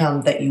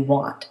income that you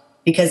want,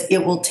 because it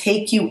will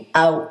take you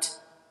out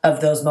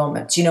of those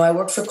moments. You know, I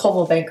worked for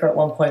Coldwell Banker at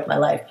one point in my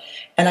life,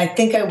 and I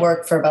think I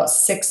worked for about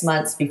 6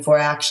 months before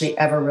I actually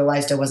ever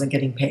realized I wasn't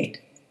getting paid.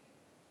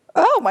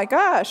 Oh my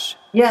gosh.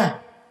 Yeah.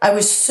 I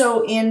was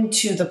so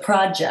into the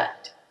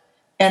project.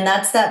 And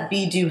that's that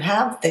be, do,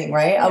 have thing,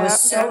 right? I was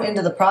so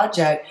into the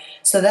project.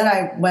 So then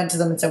I went to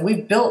them and said,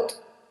 we've built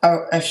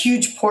a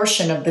huge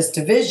portion of this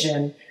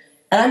division,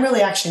 and I'm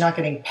really actually not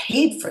getting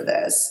paid for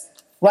this.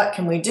 What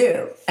can we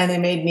do? And they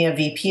made me a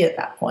VP at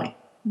that point.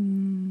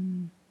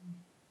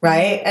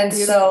 Right? And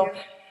so,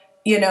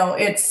 you know,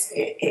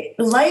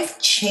 life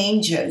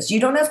changes. You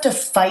don't have to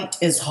fight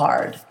as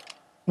hard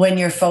when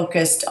you're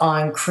focused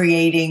on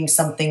creating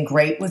something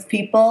great with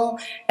people,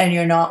 and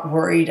you're not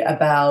worried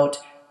about,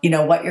 you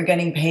know, what you're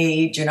getting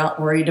paid. You're not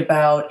worried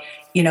about,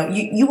 you know,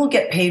 you will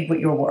get paid what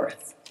you're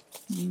worth.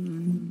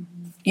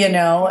 You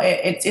know,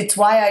 it's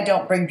why I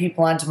don't bring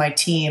people onto my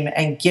team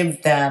and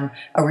give them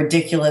a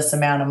ridiculous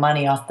amount of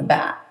money off the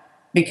bat,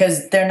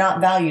 because they're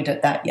not valued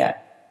at that yet.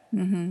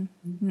 My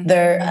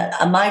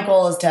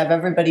goal is to have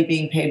everybody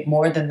being paid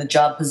more than the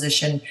job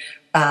position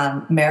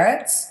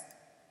merits,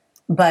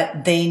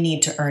 but they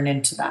need to earn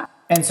into that.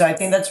 And so I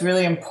think that's a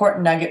really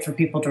important nugget for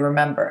people to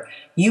remember.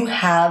 You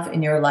have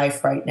in your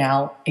life right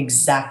now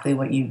exactly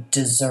what you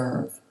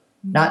deserve.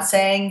 Not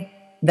saying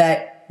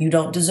that you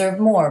don't deserve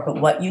more,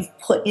 but what you've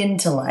put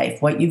into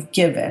life, what you've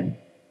given,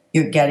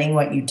 you're getting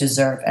what you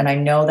deserve. And I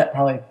know that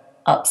probably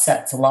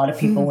upsets a lot of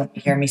people when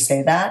they hear me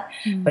say that.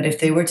 But if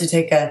they were to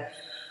take a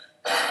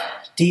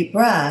deep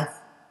breath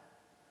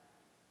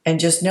and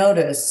just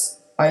notice,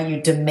 are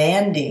you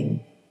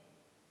demanding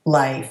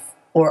life,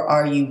 or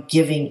are you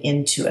giving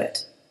into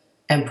it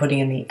and putting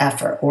in the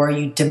effort? Or are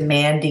you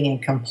demanding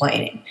and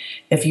complaining?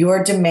 If you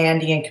are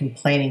demanding and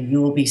complaining,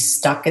 you will be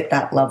stuck at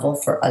that level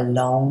for a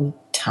long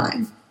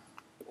time.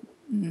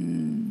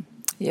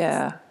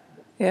 Yeah.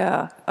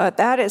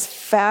 That is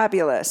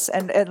fabulous.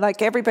 And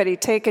like, everybody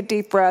take a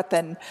deep breath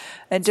and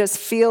just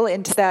feel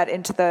into that,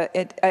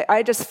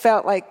 I just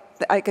felt like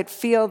I could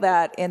feel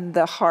that in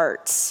the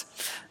hearts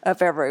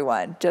of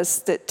everyone,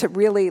 just to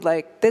really,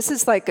 like, this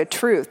is like a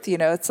truth, you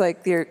know, it's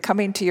like you're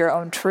coming to your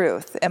own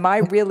truth. Am I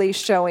really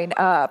showing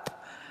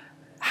up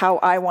how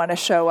I want to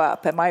show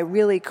up? Am I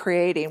really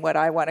creating what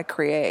I want to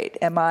create?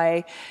 Am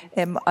I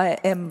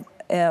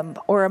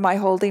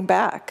holding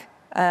back?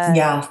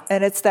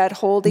 And it's that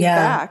holding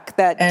back,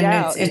 that and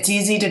doubt. It's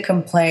easy to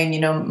complain.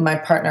 You know, my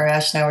partner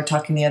Ash and I were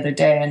talking the other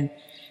day,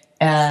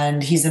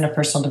 and he's in a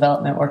personal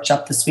development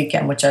workshop this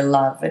weekend, which I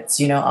love.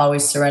 It's, you know,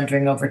 always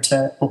surrendering over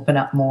to open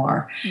up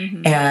more.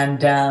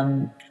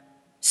 And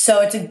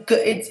so it's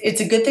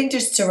a good thing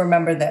just to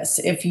remember this.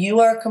 If you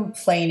are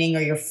complaining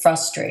or you're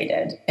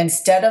frustrated,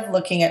 instead of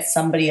looking at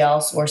somebody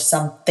else or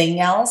something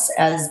else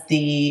as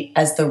the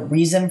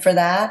reason for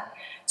that,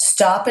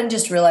 stop and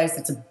just realize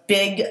it's a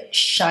big,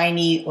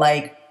 shiny,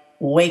 like,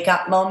 wake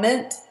up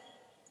moment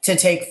to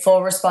take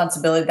full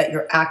responsibility that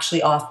you're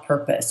actually off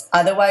purpose.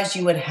 Otherwise,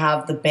 you would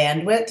have the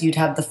bandwidth, you'd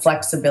have the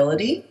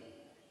flexibility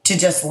to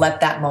just let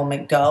that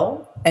moment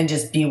go and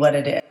just be what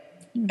it is.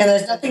 And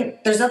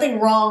there's nothing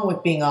wrong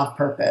with being off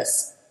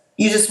purpose.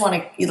 You just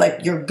want to,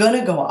 like, you're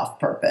gonna go off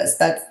purpose.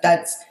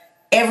 That's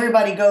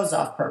everybody goes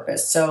off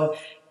purpose. So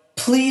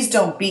please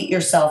don't beat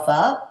yourself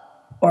up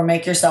or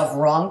make yourself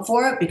wrong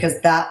for it, because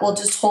that will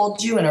just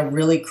hold you in a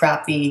really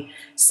crappy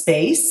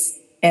space,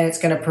 and it's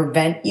going to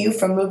prevent you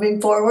from moving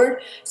forward.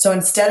 So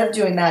instead of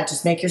doing that,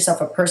 just make yourself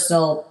a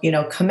personal, you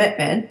know,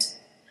 commitment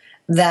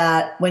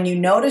that when you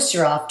notice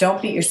you're off,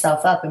 don't beat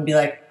yourself up and be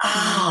like,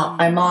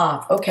 I'm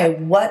off. Okay,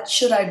 what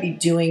should I be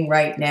doing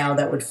right now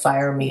that would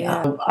fire me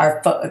up?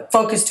 Our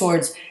focus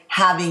towards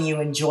having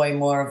you enjoy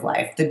more of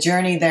life. The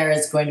journey there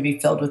is going to be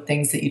filled with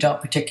things that you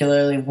don't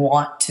particularly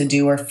want to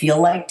do or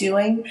feel like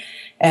doing.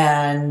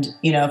 And,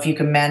 you know, if you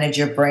can manage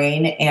your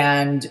brain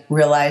and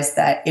realize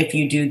that if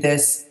you do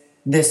this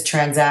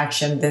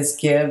transaction, this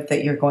give,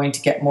 that you're going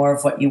to get more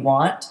of what you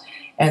want,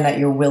 and that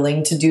you're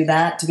willing to do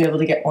that to be able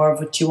to get more of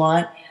what you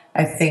want,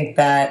 I think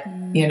that,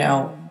 you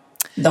know,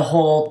 the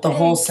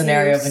whole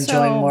scenario of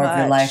enjoying more of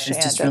your life is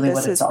just really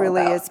what it's all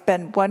about. It's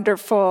been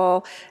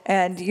wonderful,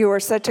 and you are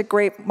such a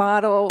great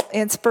model,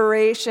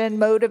 inspiration,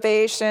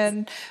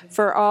 motivation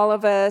for all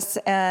of us,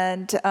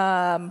 and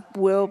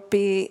we'll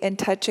be in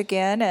touch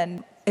again.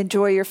 And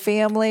enjoy your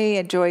family,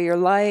 enjoy your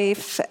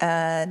life,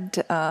 and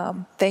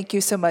thank you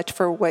so much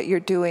for what you're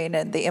doing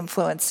and the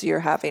influence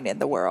you're having in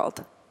the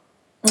world.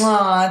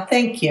 Aw,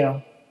 thank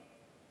you.